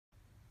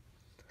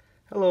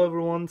Hello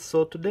everyone,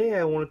 so today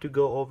I wanted to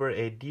go over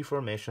a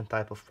deformation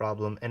type of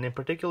problem, and in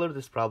particular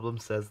this problem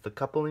says the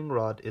coupling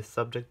rod is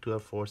subject to a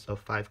force of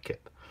 5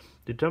 kip.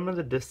 Determine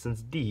the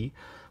distance d,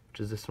 which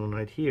is this one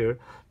right here,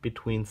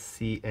 between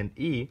C and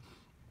E,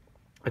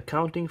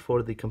 accounting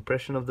for the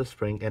compression of the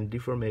spring and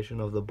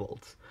deformation of the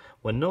bolts.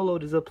 When no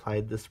load is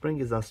applied, the spring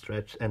is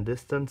unstretched and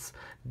distance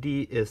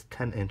d is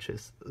 10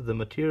 inches. The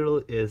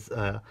material is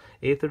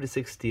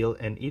A36 steel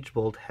and each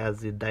bolt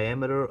has a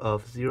diameter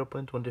of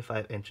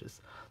 0.25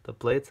 inches. The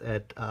plates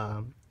at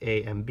A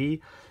and B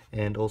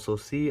and also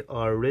C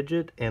are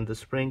rigid and the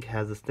spring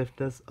has a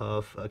stiffness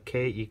of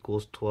K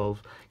equals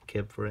 12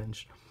 kip per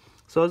inch.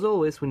 So as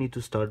always, we need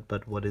to start by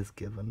what is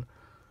given.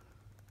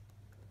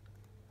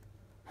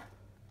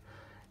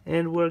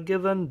 And we're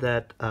given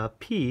that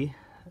P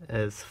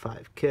is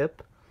 5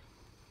 kip.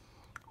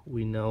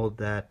 We know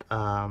that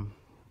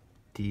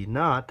D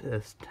naught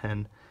is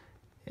 10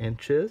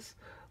 inches.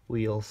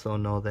 We also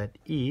know that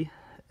E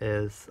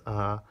is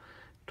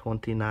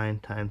 29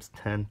 times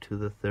 10 to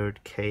the third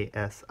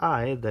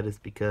KSI. That is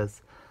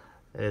because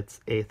it's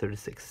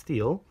A36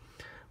 steel.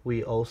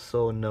 We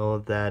also know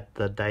that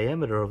the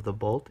diameter of the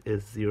bolt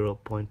is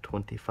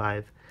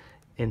 0.25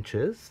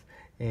 inches.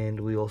 And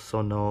we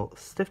also know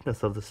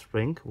stiffness of the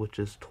spring, which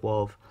is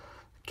 12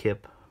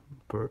 kip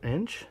per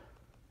inch.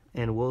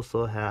 And we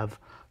also have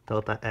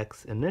delta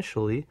x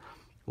initially,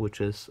 which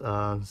is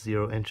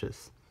 0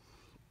 inches.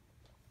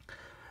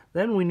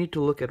 Then we need to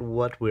look at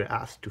what we're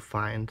asked to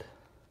find.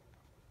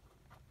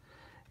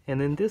 And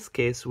in this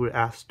case, we're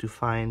asked to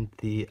find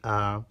the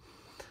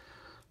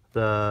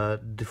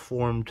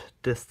deformed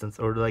distance,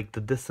 or like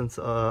the distance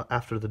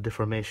after the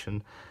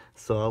deformation.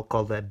 So I'll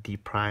call that d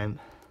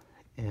prime.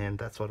 And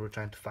that's what we're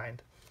trying to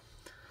find.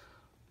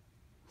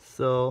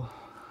 So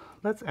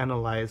let's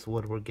analyze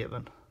what we're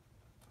given.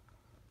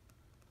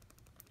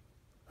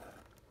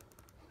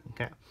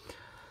 Okay,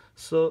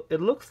 so it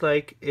looks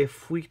like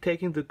if we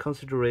take into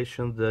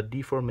consideration the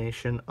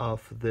deformation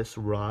of this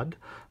rod,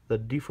 the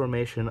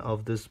deformation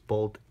of this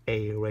bolt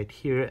A right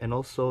here, and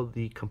also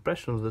the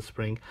compression of the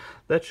spring,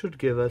 that should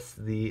give us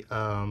the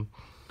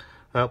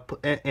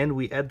and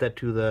we add that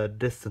to the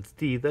distance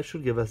d, that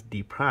should give us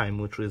d prime,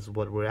 which is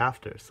what we're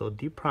after. So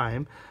d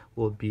prime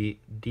will be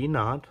d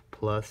naught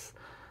plus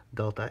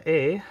delta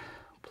A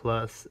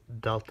plus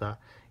delta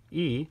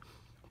E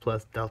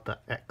plus delta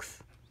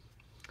x.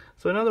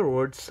 So in other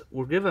words,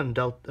 we're given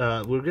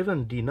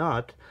d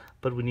naught,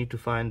 but we need to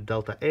find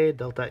delta A,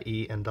 delta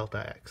E, and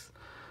delta x.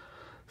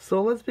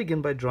 So let's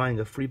begin by drawing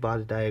a free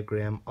body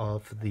diagram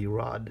of the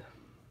rod.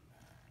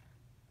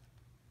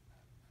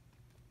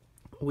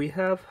 We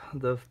have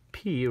the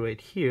P right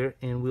here,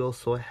 and we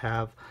also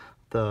have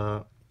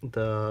the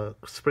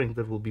spring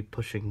that will be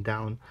pushing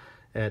down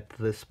at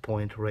this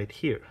point right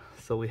here.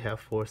 So we have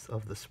force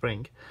of the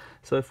spring.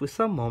 So if we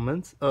sum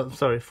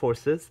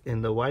forces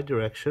in the y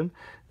direction,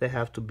 they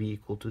have to be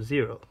equal to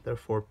 0.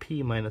 Therefore,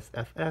 P minus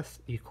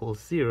Fs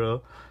equals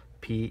 0.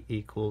 P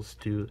equals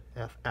to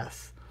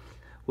Fs.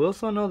 We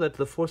also know that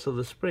the force of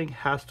the spring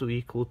has to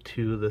equal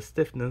to the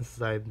stiffness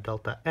sine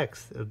delta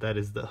x. That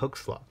is the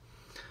Hooke's law.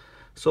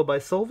 So by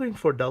solving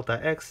for delta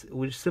x,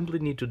 we simply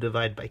need to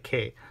divide by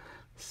k.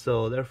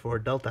 So therefore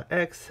delta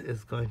x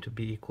is going to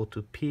be equal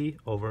to p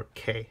over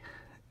k.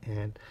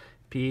 And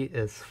p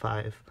is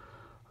 5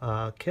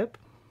 kip,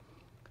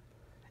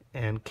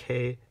 and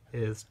k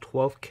is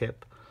 12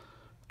 kip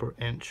per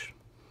inch.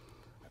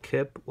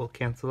 Kip will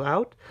cancel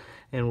out,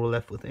 and we're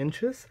left with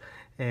inches,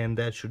 and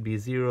that should be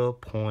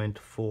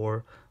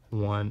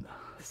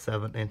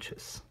 0.417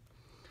 inches.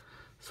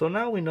 So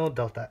now we know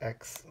delta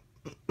x.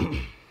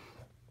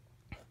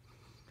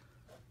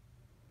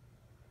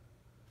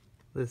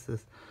 This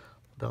is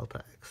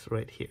delta x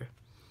right here.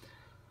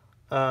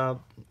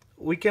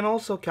 We can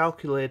also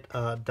calculate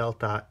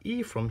delta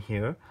E from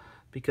here,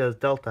 because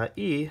delta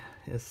E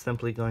is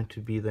simply going to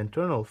be the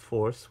internal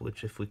force,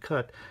 which if we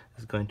cut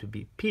is going to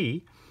be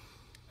P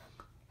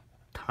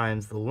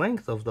times the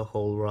length of the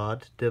whole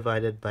rod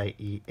divided by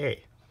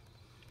EA.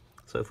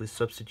 So if we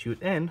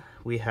substitute in,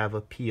 we have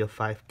a P of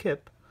 5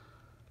 kip.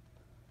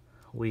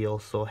 We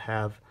also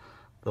have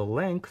the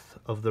length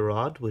of the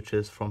rod, which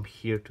is from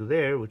here to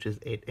there, which is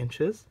 8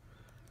 inches,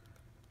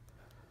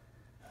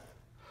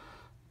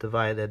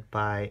 divided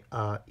by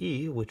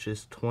E, which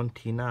is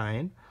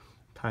 29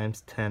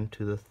 times 10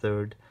 to the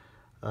third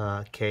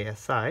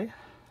KSI,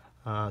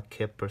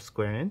 kip per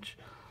square inch.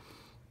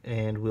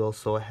 And we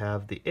also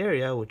have the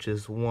area, which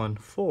is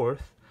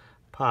 1/4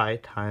 pi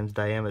times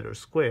diameter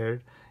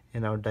squared,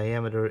 and our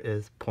diameter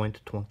is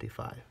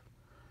 0.25.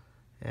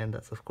 And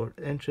that's, of course,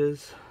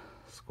 inches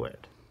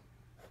squared.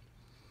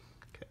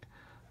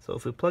 So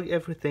if we plug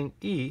everything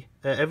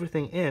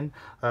in,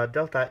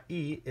 delta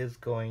E is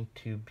going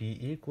to be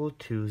equal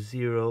to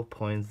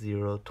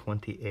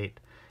 0.028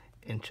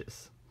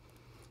 inches.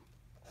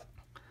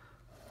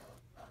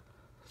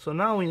 So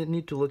now we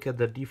need to look at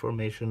the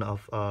deformation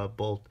of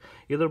bolt,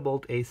 either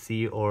bolt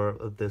AC or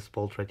this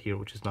bolt right here,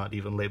 which is not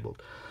even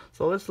labeled.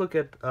 So let's look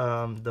at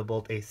the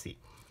bolt AC.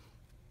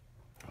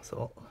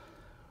 So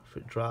if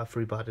we draw a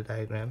free body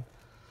diagram,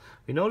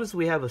 We notice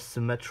we have a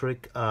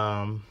symmetric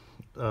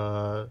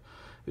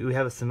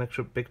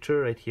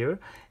picture right here,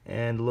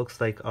 and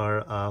looks like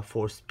our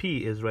force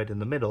P is right in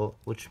the middle,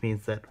 which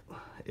means that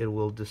it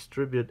will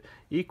distribute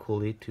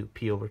equally to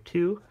P over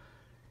 2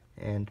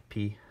 and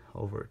P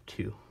over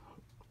 2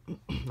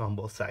 on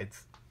both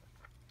sides.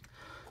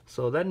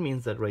 So that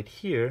means that right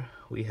here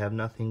we have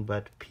nothing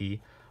but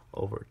P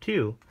over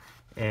 2,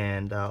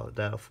 and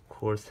that of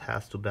course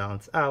has to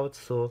balance out,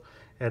 so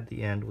at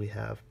the end we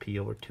have P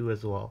over 2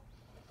 as well.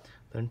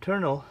 The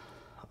internal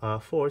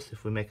force,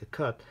 if we make a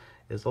cut,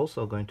 is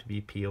also going to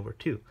be P over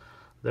 2.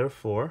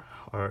 Therefore,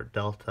 our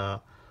delta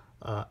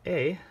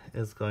A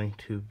is going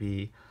to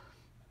be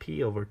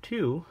P over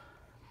 2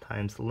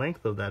 times the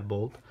length of that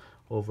bolt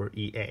over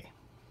EA.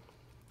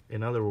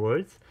 In other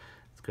words,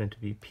 it's going to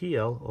be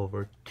PL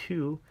over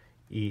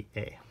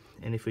 2EA.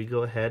 And if we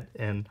go ahead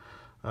and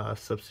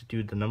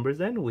substitute the numbers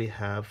in, we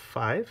have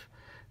 5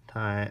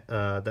 times,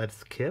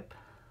 that's kip,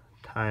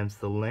 times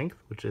the length,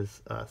 which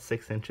is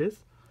 6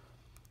 inches.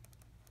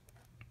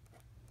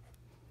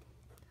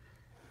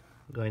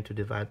 Going to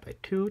divide by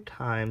 2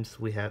 times,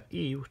 we have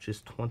E, which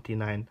is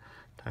 29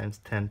 times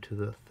 10 to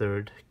the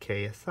third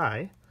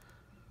KSI.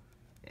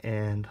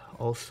 And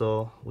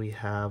also we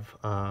have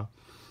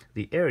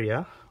the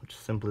area, which is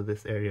simply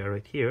this area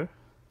right here,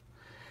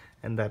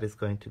 and that is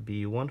going to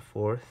be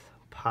 1/4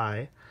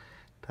 pi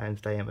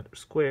times diameter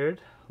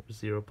squared,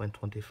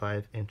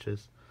 0.25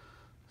 inches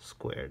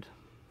squared.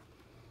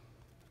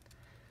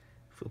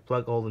 If we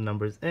plug all the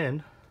numbers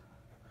in,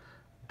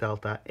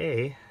 delta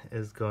A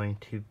is going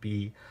to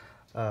be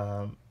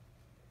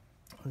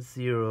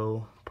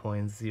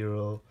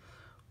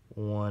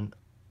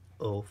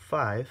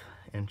 0.0105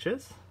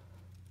 inches.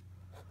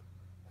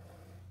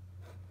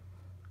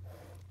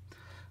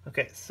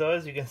 Okay, so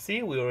as you can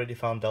see, we already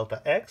found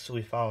delta X,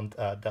 we found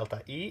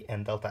delta E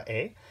and delta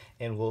A,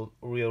 and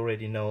we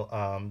already know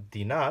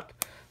D naught.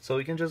 So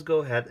we can just go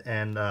ahead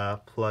and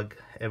plug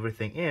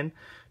everything in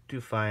to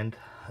find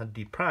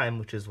D prime,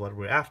 which is what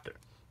we're after.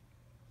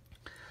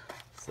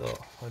 So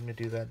let me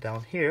do that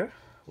down here.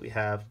 We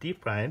have D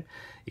prime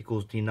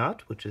equals D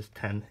naught, which is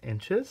 10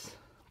 inches,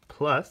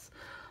 plus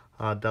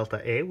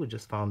delta A, we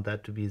just found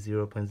that to be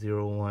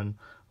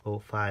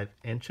 0.0105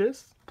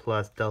 inches,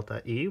 plus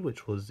delta E,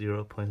 which was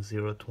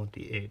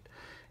 0.028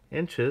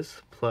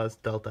 inches, plus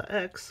delta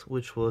X,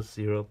 which was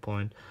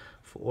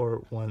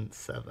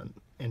 0.417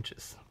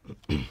 inches.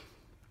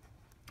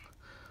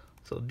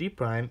 So D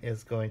prime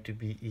is going to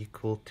be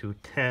equal to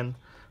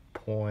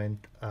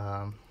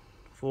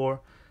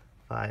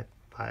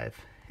 10.455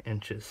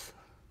 inches.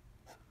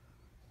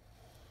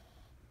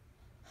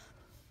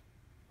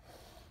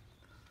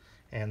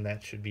 And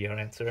that should be our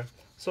answer.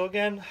 So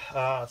again,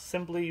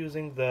 simply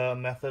using the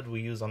method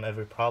we use on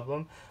every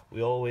problem,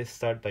 we always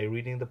start by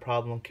reading the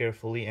problem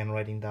carefully and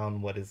writing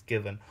down what is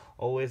given.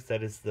 Always,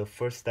 that is the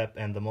first step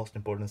and the most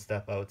important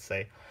step, I would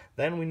say.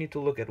 Then we need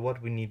to look at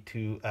what we need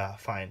to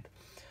find.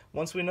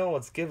 Once we know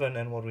what's given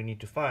and what we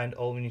need to find,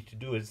 all we need to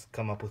do is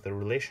come up with a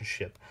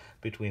relationship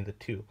between the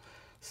two.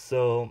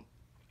 So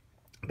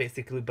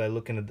basically, by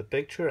looking at the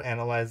picture,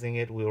 analyzing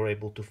it, we were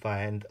able to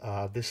find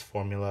this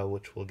formula,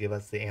 which will give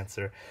us the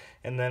answer.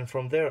 And then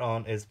from there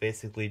on is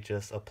basically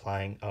just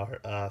applying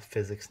our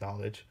physics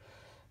knowledge.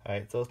 All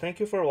right, so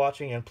thank you for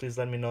watching, and please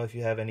let me know if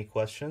you have any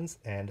questions,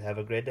 and have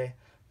a great day.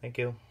 Thank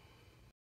you.